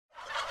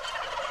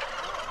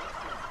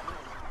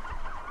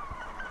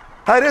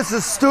Hi, this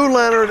is Stu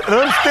Leonard, and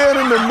I'm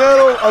standing in the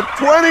middle of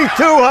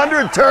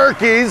 2,200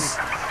 turkeys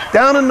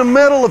down in the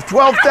middle of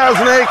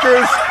 12,000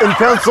 acres in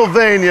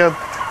Pennsylvania.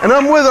 And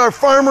I'm with our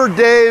farmer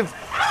Dave,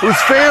 whose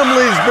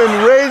family's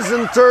been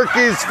raising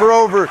turkeys for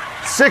over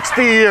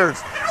 60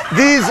 years.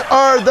 These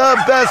are the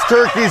best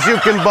turkeys you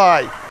can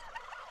buy.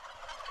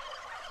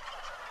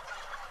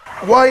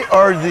 Why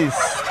are these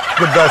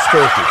the best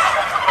turkeys?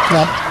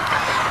 Now,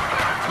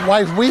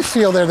 why we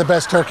feel they're the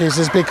best turkeys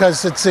is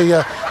because it's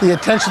the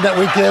attention that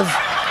we give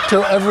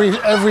to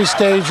every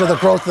stage of the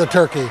growth of the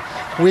turkey.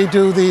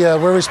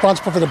 We're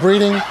responsible for the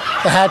breeding,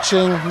 the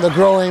hatching, the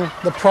growing,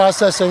 the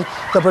processing,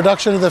 the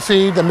production of the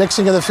feed, the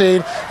mixing of the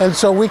feed, and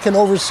so we can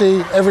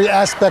oversee every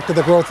aspect of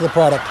the growth of the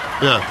product.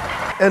 Yeah.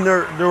 And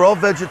they're all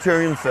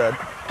vegetarian fed.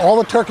 All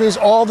the turkeys,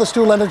 all the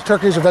Stu Leonard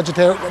turkeys are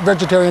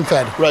vegetarian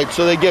fed. Right,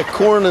 so they get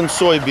corn and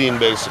soybean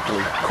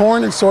basically.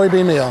 Corn and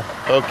soybean meal.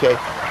 Okay.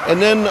 And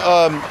then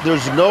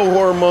there's no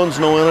hormones,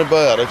 no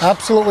antibiotics.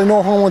 Absolutely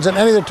no hormones in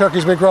any of the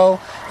turkeys we grow,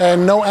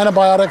 and no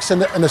antibiotics in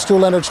the Stu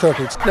Leonard's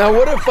turkeys. Now,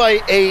 what if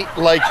I ate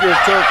like your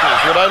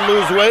turkeys? Would I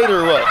lose weight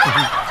or what?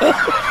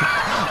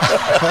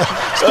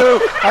 Stu,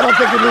 I don't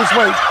think you'd lose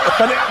weight,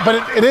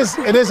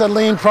 but it is a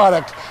lean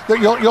product.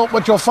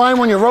 What you'll find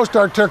when you roast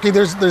our turkey,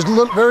 there's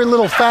very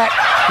little fat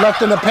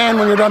left in the pan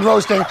when you're done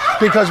roasting,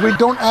 because we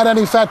don't add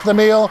any fat to the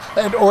meal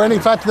or any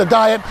fat to the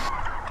diet.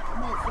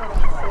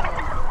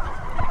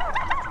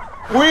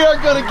 We are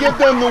going to give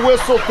them the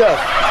whistle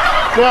test.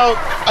 Now,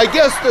 I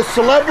guess the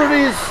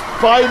celebrities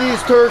buy these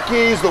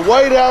turkeys, the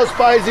White House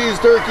buys these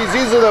turkeys.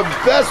 These are the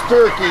best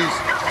turkeys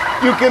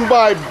you can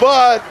buy,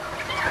 but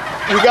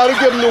we got to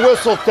give them the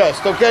whistle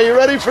test. Okay, you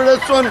ready for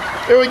this one?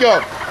 Here we go.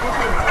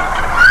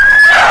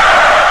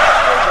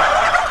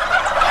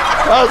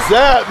 How's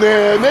that,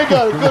 man? They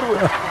got a good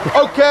one.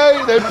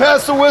 Okay, they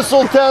passed the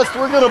whistle test.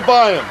 We're going to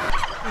buy them.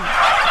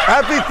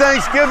 Happy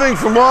Thanksgiving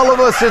from all of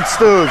us at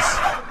Stu's.